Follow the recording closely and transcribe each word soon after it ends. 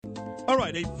All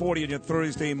right, 8:40 on your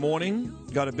Thursday morning.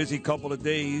 Got a busy couple of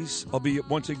days. I'll be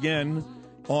once again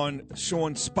on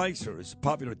Sean Spicer's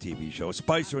popular TV show,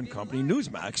 Spicer and Company,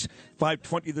 Newsmax,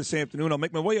 5:20 this afternoon. I'll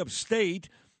make my way upstate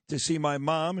to see my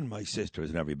mom and my sisters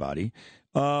and everybody.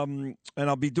 And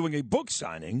I'll be doing a book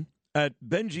signing at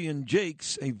Benji and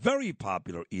Jake's, a very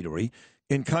popular eatery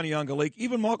in Conneaut Lake.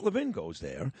 Even Mark Levin goes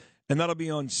there. And that'll be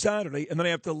on Saturday. And then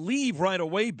I have to leave right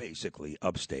away, basically,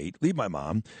 upstate, leave my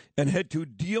mom, and head to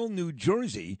Deal, New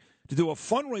Jersey to do a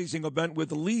fundraising event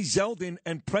with Lee Zeldin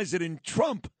and President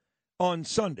Trump on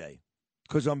Sunday,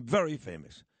 because I'm very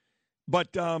famous.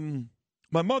 But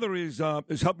my mother is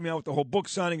helping me out with the whole book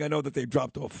signing. I know that they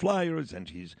dropped off flyers, and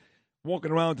she's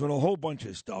walking around doing a whole bunch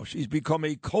of stuff. She's become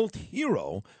a cult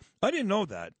hero. I didn't know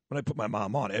that when I put my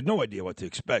mom on. I had no idea what to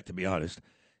expect, to be honest.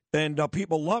 And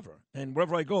people love her. And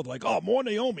wherever I go, they're like, oh, more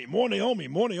Naomi, more Naomi,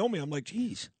 more Naomi. I'm like,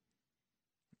 geez.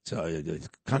 So it's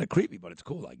kind of creepy, but it's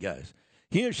cool, I guess.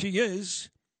 Here she is.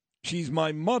 She's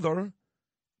my mother,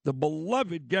 the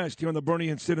beloved guest here on the Bernie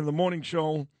and Sid in the Morning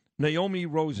Show, Naomi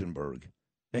Rosenberg.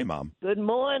 Hey, Mom. Good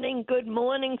morning,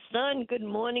 son. Good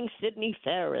morning, Sidney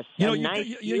Ferris.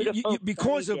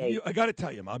 Because of you, I got to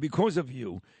tell you, Mom, because of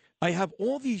you, I have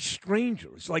all these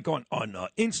strangers, like on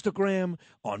Instagram,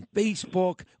 on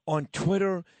Facebook, on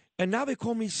Twitter, and now they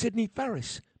call me Sidney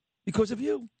Ferris because of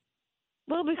you.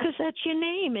 Well, because that's your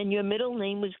name, and your middle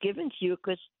name was given to you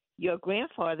because your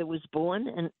grandfather was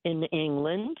born in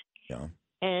England. Yeah.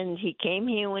 And he came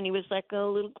here when he was like a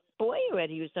little boy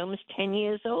already. He was almost 10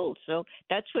 years old. So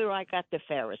that's where I got the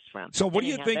Ferris from. So what do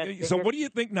you think? So what do you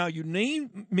think now? You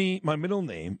named me my middle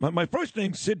name. My first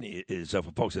name, Sidney, is for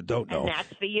folks that don't know. And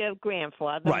that's for your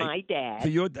grandfather, right. My dad. For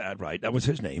your dad, right. That was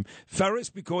his name. Ferris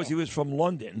because he was from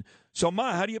London. So,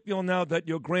 Ma, how do you feel now that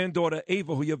your granddaughter,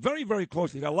 Ava, who you're very, very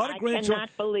close to, you got a lot of grandchildren. I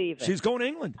cannot believe it. She's going to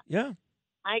England. Yeah.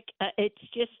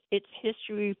 It's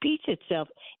history repeats itself.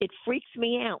 It freaks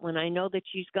me out when I know that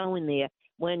she's going there.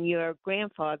 When your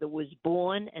grandfather was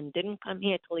born and didn't come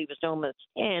here till he was almost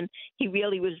 10, he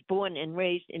really was born and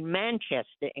raised in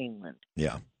Manchester, England.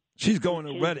 Yeah. She's going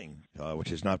to Reading,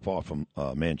 which is not far from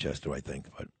Manchester, I think.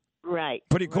 But right.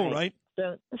 Pretty cool, right?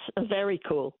 So, very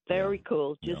cool. Very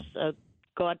cool. Just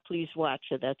God, please watch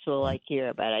her. That's all I care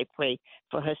about. I pray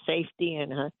for her safety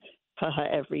and for her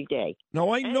every day.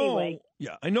 No, I know. Anyway,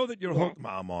 I know that you're hooked,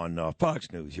 Mom, on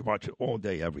Fox News. You watch it all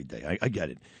day, every day. I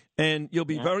get it. And you'll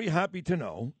be very happy to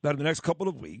know that in the next couple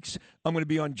of weeks, I'm going to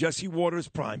be on Jesse Waters'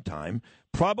 Primetime,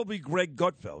 probably Greg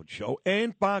Gutfeld Show,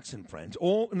 and Fox and Friends,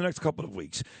 all in the next couple of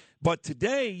weeks. But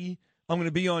today, I'm going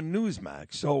to be on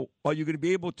Newsmax. So are you going to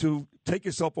be able to take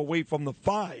yourself away from the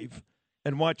 5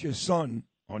 and watch your son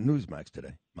on Newsmax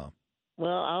today, Mom?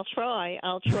 Well, I'll try.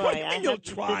 What do you mean I you'll have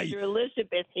try? Sister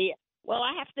Elizabeth here. Well,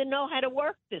 I have to know how to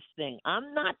work this thing.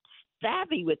 I'm not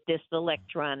savvy with this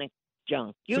electronic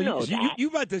junk. You know that.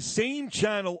 You've had the same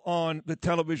channel on the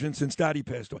television since Daddy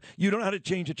passed away. You don't know how to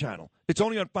change a channel. It's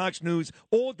only on Fox News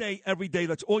all day, every day.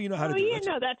 That's all you know how to do.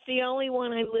 Yeah, that's the only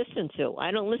one I listen to.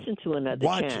 I don't listen to another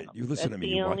watch channel. It. You listen to me.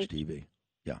 You watch TV.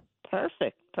 Yeah.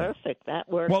 Perfect. That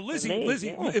works. Well, Lizzie,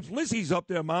 yeah. If Lizzie's up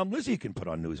there, Mom, Lizzie can put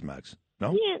on Newsmax.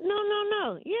 No? Yeah, no.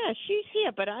 Yeah, she's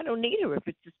here, but I don't need her if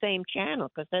it's the same channel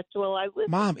because that's all I listen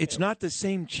Mom, to. it's not the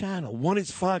same channel. One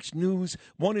is Fox News,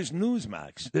 one is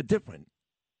Newsmax. They're different.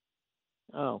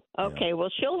 Oh, okay. Yeah. Well,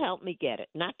 she'll help me get it.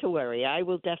 Not to worry. I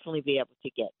will definitely be able to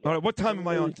get it. All right, what time am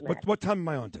I on? What time am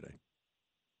I on today?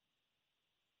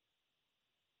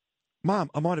 Mom,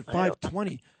 I'm on at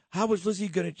 5:20. How is Lizzie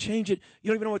going to change it? You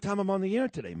don't even know what time I'm on the air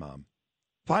today, Mom.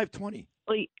 5:20.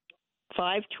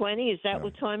 5:20? Is that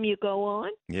what time you go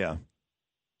on? Yeah.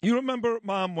 You remember,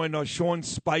 Mom, when Sean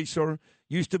Spicer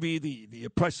used to be the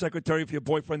press secretary for your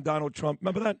boyfriend, Donald Trump?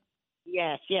 Remember that?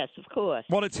 Yes, of course.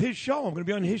 Well, it's his show. I'm going to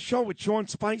be on his show with Sean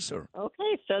Spicer.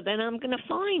 Okay, so then I'm going to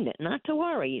find it. Not to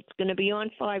worry. It's going to be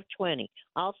on 5:20.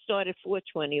 I'll start at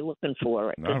 4:20 looking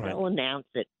for it. Because they'll announce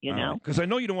it, you know. Because I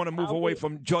know you don't want to move away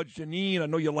from Judge Jeanine. I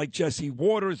know you like Jesse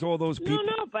Waters, all those people.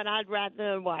 No, but I'd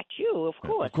rather watch you, of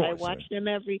course. I watch them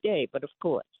every day, but of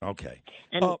course. Okay.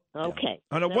 And, okay.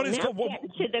 I know, what is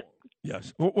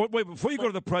Yes. Wait, before you go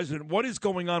to the president, what is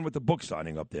going on with the book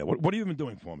signing up there? What have you been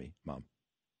doing for me, Mom?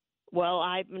 Well,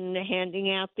 I've been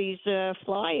handing out these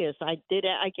flyers. I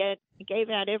gave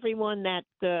out everyone that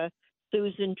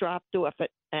Susan dropped off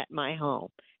at my home.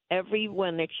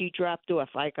 Everyone that she dropped off,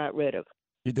 I got rid of.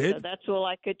 You did? So that's all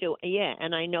I could do. Yeah,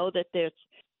 and I know that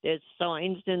there's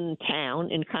signs in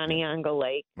town in Conneaut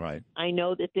Lake. Right. I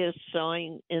know that there's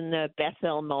signs in the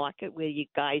Bethel Market where you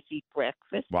guys eat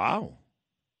breakfast. Wow.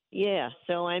 Yeah.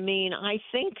 So I mean, I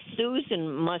think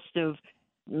Susan must have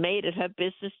made it her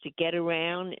business to get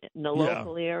around in the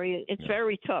local area. It's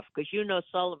very tough because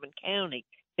Sullivan County,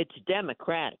 it's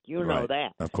Democratic. You know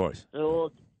that. Of course.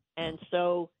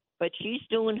 But she's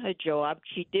doing her job.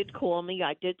 She did call me.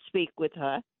 I did speak with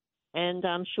her. And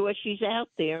I'm sure she's out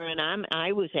there, and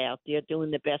I was out there doing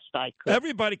the best I could.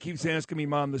 Everybody keeps asking me,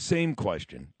 Mom, the same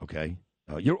question, okay?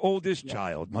 Your oldest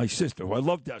child, my sister, who I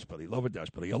love her desperately,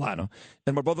 Alana,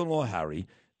 and my brother-in-law, Harry,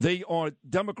 they are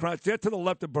Democrats. They're to the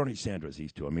left of Bernie Sanders,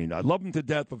 these two. I mean, I love them to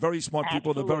death, but very smart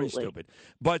people. They're very stupid.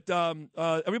 But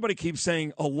everybody keeps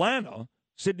saying, Alana,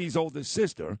 Sydney's oldest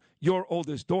sister, your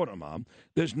oldest daughter, Mom,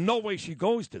 there's no way she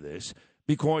goes to this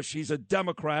because she's a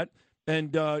Democrat.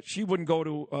 And she wouldn't go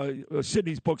to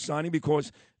Sydney's book signing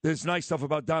because there's nice stuff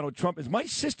about Donald Trump. Is my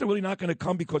sister really not going to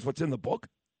come because what's in the book?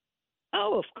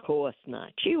 Oh, of course not.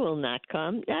 She will not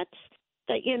come.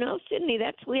 Sydney,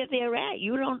 that's where they're at.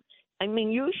 You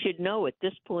should know at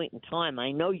this point in time,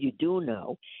 I know you do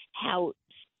know, how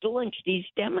staunch these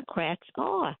Democrats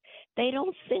are. They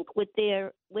don't think with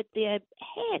their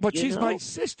head. But she's my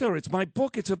sister. It's my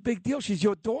book. It's a big deal. She's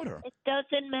your daughter. It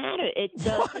doesn't matter. It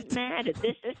doesn't matter.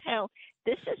 This is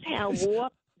how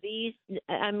warped these.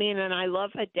 And I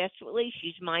love her desperately.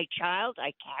 She's my child.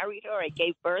 I carried her. I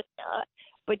gave birth to her.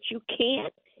 But you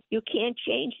can't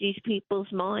change these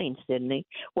people's minds, Sydney.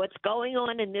 What's going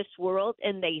on in this world,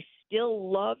 and they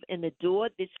still love and adore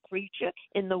this creature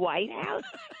in the White House.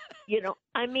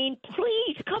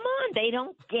 Please, come on. They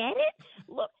don't get it.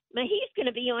 Look, he's going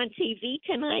to be on TV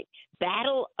tonight.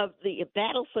 Battle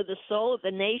for the soul of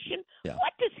the nation. Yeah.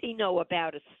 What does he know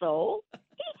about a soul?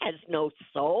 He has no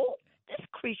soul. This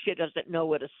creature doesn't know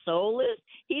what a soul is.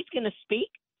 He's going to speak.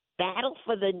 Battle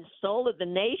for the soul of the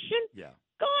nation. Yeah.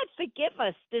 God forgive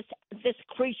us. This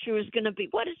creature is going to be.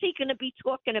 What is he going to be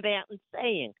talking about and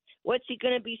saying? What's he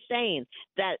going to be saying?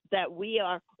 That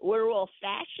we're all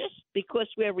fascists because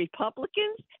we're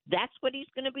Republicans? That's what he's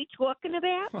going to be talking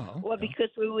about? Or because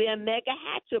we wear mega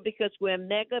hats? Or because we're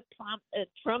mega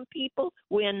Trump people?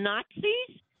 We're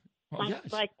Nazis?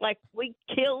 Like we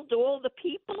killed all the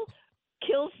people?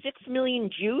 Killed 6 million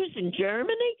Jews in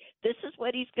Germany? This is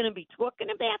what he's going to be talking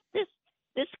about?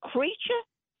 This creature?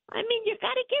 You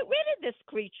got to get rid of this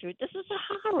creature. This is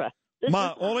a horror.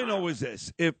 Ma, all I know is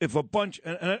this. If a bunch,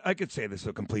 and I could say this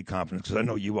with complete confidence because I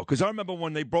know you will, because I remember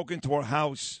when they broke into our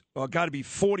house, got to be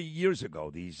 40 years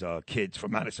ago, these kids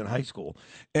from Madison High School,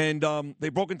 and they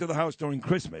broke into the house during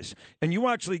Christmas, and you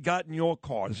actually got in your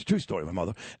car, this is a true story, my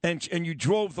mother, and you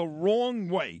drove the wrong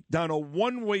way down a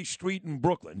one-way street in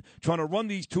Brooklyn trying to run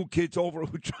these two kids over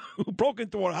who broke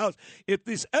into our house. If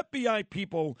this FBI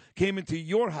people came into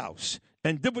your house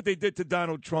and did what they did to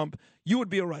Donald Trump, you would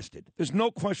be arrested. There's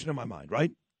no question in my mind,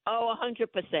 right? Oh, 100%,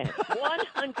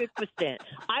 100%.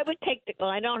 I would take the.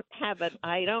 I don't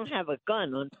have a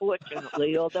gun,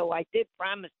 unfortunately. Although I did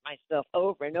promise myself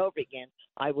over and over again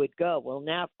I would go. Well,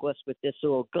 now of course with this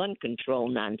whole gun control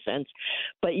nonsense,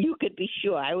 but you could be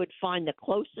sure I would find the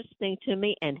closest thing to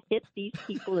me and hit these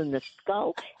people in the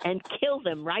skull and kill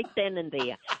them right then and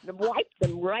there, wipe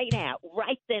them right out,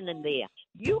 right then and there.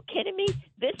 You kidding me?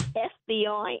 This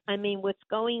FBI. What's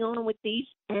going on with these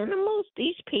animals,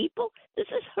 these people? This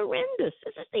is horrendous.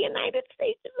 This is the United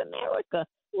States of America.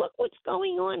 Look what's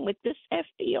going on with this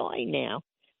FBI now.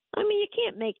 You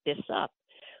can't make this up.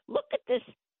 Look at this.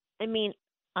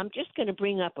 I'm just going to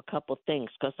bring up a couple things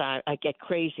because I get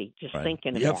crazy just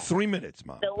thinking about it. You have 3 minutes,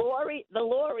 Mom. The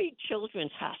Lurie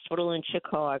Children's Hospital in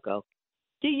Chicago.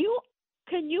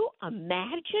 Can you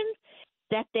imagine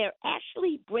that they're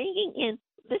actually bringing in?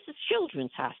 This is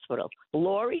Children's Hospital.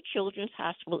 Lurie Children's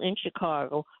Hospital in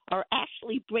Chicago are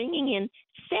actually bringing in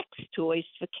sex toys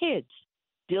for kids.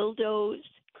 Dildos.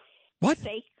 What?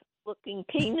 Fake-looking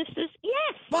penises.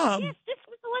 Yes. Mom. Yes, this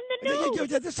was on the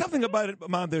news. There's something about it,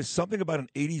 Mom. There's something about an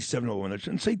 87-year-old woman that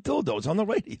shouldn't say dildos on the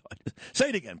radio. Say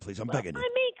it again, please. I'm begging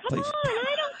you. Come on.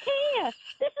 I don't care.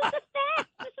 This is a fact.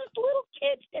 This is little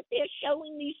kids that they're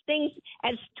showing these things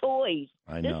as toys.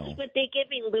 I know. This is what they're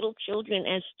giving little children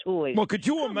as toys. Well, could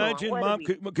you imagine, Mom,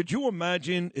 could you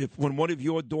imagine if when one of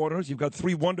your daughters, you've got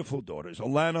 3 wonderful daughters,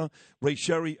 Alana, Ray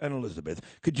Sherry, and Elizabeth,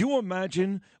 could you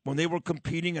imagine when they were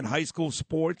competing in high school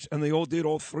sports and they all did,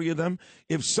 all 3 of them,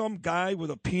 if some guy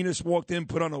with a penis walked in,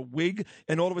 put on a wig,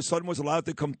 and all of a sudden was allowed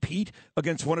to compete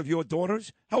against one of your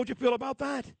daughters? How would you feel about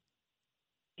that?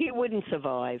 He wouldn't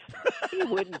survive. He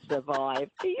wouldn't survive.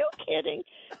 Are you kidding?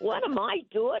 One of my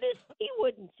daughters, he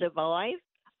wouldn't survive.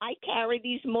 I carry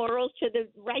these morals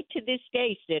right to this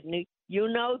day, Sydney. You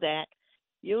know that.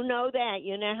 You know that.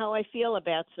 You know how I feel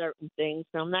about certain things.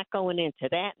 So I'm not going into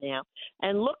that now.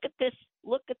 And look at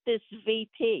this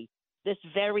VP. this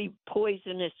very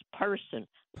poisonous person.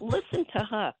 Listen to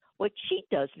her. What she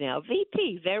does now,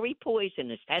 VP, very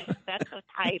poisonous. That's her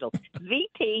title.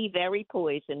 VP, very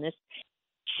poisonous.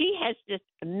 She has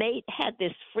had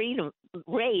this freedom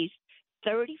raised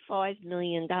 $35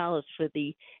 million for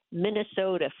the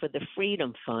Minnesota for the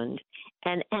Freedom Fund,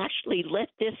 and actually let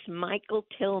this Michael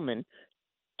Tillman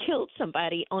killed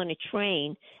somebody on a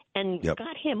train and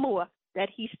got him off. That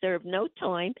he served no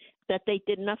time, that they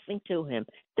did nothing to him.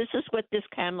 This is what this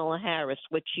Kamala Harris,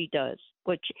 what she does.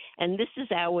 And this is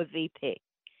our VP.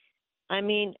 I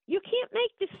mean, you can't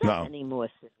make this up anymore.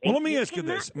 Well, let me ask you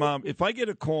this, Mom. If I get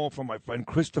a call from my friend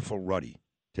Christopher Ruddy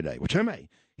today, which I may,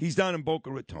 he's down in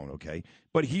Boca Raton, okay?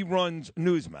 But he runs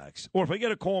Newsmax. Or if I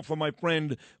get a call from my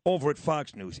friend over at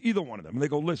Fox News, either one of them, and they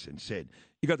go, listen, Sid,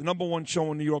 you got the #1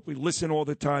 show in New York. We listen all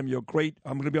the time. You're great.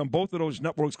 I'm going to be on both of those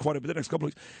networks quite a bit the next couple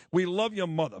of weeks. We love your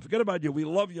mother. Forget about you. We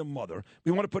love your mother.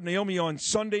 We want to put Naomi on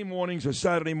Sunday mornings or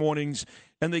Saturday mornings,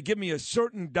 and they give me a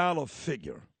certain dollar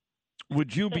figure.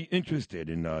 Would you be interested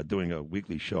in doing a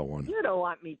weekly show on? You don't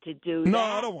want me to do that. No,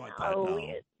 I don't want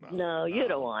that. No, you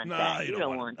don't want that. You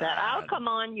don't want that. I'll come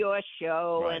on your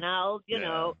show and I'll,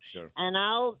 and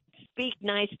I'll speak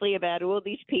nicely about all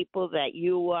these people that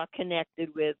you are connected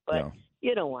with, but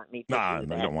you don't want me to do that.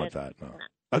 No, you don't want that. No.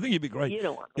 I think you'd be great. You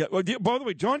don't want me. Well, by the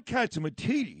way, John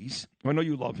Catsimatidis, I know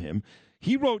you love him.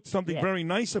 He wrote something very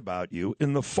nice about you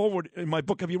in the forward in my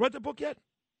book. Have you read the book yet?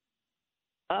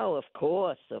 Oh, of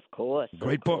course.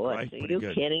 Great book, right? Are you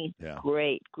kidding? Yeah.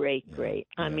 Great.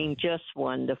 I mean, just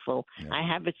wonderful. Yeah. I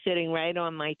have it sitting right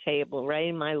on my table, right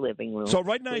in my living room. So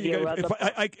right now,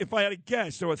 if I had to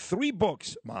guess, there are 3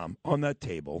 books, Mom, on that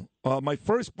table. My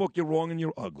first book, You're Wrong and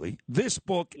You're Ugly. This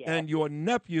book and your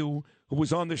nephew, who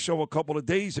was on the show a couple of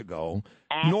days ago,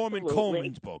 Norman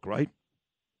Coleman's book, right?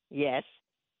 Yes.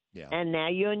 Yeah. And now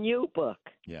your new book.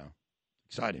 Yeah.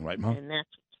 Exciting, right, Mom? And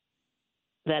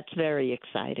that's very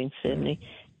exciting, Sidney.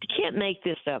 You can't make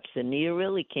this up, Sidney. You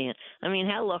really can't. I mean,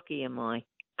 how lucky am I?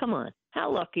 Come on.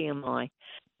 How lucky am I?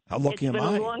 How lucky am I? It's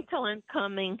been a long time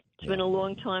coming. It's been a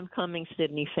long time coming,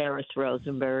 Sidney Ferris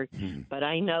Rosenberg. But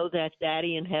I know that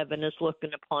Daddy in heaven is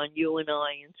looking upon you and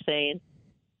I and saying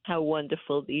how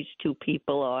wonderful these 2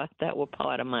 people are that were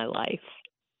part of my life.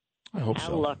 I hope so.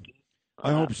 How lucky.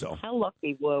 I hope so. How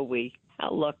lucky were we?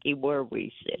 How lucky were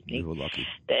we, Sidney? You were lucky.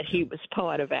 That he was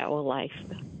part of our life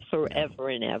forever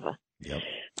and ever. Yep.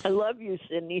 I love you,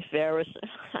 Sidney Ferris.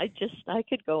 I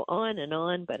could go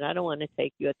on, but I don't want to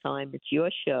take your time. It's your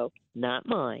show, not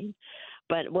mine.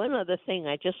 But one other thing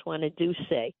I just want to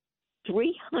say,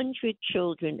 300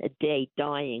 children a day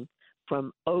dying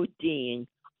from ODing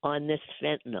on this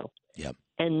fentanyl. Yep.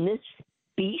 And this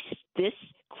beast, this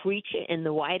creature in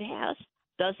the White House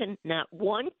doesn't not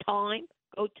one time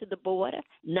go to the border,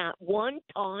 not one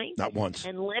time. Not once.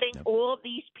 And letting all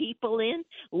these people in,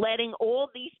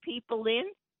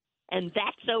 and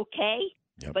that's okay.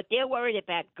 Yep. But they're worried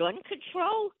about gun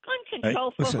control. Gun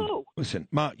control for who? Listen,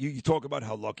 Ma, you talk about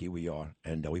how lucky we are,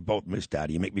 and we both miss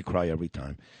Daddy. You make me cry every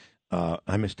time.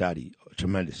 I miss Daddy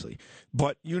tremendously.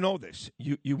 But you know this.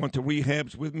 You went to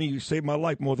rehabs with me. You saved my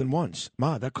life more than once.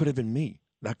 Ma, that could have been me.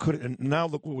 And now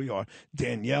look where we are.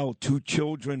 Danielle, 2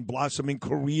 children, blossoming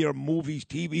career, movies,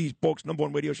 TVs, books,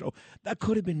 #1 radio show. That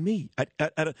could have been me at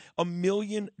a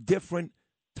million different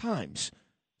times.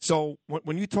 So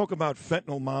when you talk about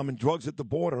fentanyl, Mom, and drugs at the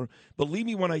border, believe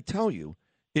me when I tell you,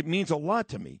 it means a lot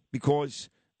to me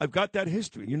because I've got that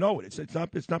history. You know it.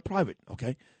 It's not private,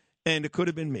 okay? And it could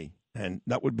have been me, and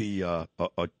that would be a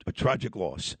tragic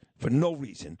loss for no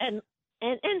reason. And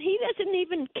he doesn't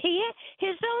even care.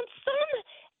 His own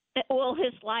son, all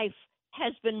his life,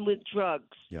 has been with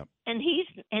drugs. Yep. And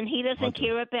he doesn't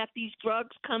care about these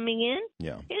drugs coming in.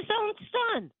 Yeah. His own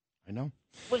son. I know.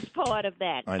 Was part of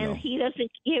that. I know. And he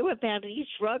doesn't care about these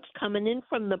drugs coming in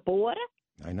from the border.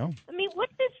 I know. I mean, what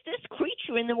does this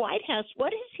creature in the White House, what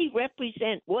does he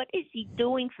represent? What is he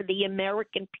doing for the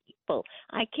American people?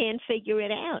 I can't figure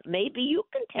it out. Maybe you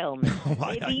can tell me.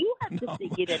 Maybe you have to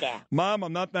figure it out. Mom,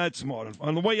 I'm not that smart.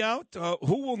 On the way out,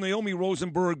 who will Naomi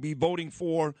Rosenberg be voting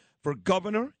for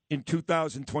governor in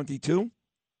 2022?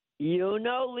 You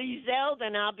know Lee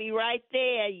Zeldin. I'll be right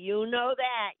there. You know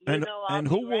that. And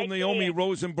who will Naomi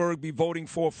Rosenberg be voting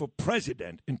for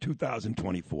president in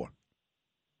 2024?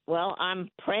 Well, I'm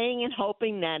praying and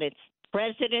hoping that it's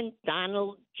President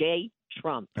Donald J.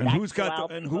 Trump. And who's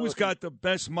got the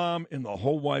best mom in the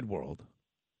whole wide world?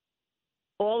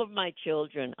 All of my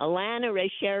children, Alana,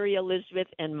 Ray, Sherry, Elizabeth,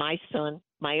 and my son,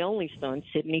 my only son,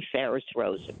 Sidney Ferris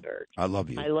Rosenberg. I love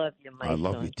you. I love you, my son. I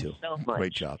love you too. So much.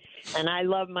 Great job. And I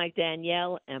love my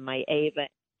Danielle and my Ava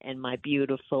and my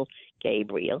beautiful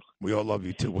Gabriel. We all love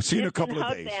you, too. We'll see you in a couple of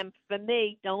hug days. them for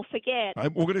me. Don't forget.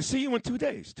 We're going to see you in 2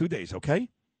 days. 2 days, okay?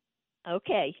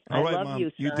 Okay. All right, I love Mom. you,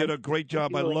 son. You did a great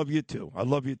job. I Enjoy. love you, too. I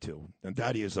love you, too. And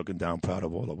Daddy is looking down, proud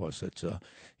of all of us.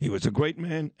 He was a great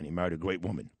man, and he married a great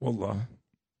woman. Well,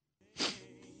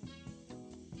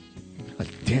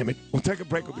 damn it. We'll take a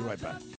break. We'll be right back.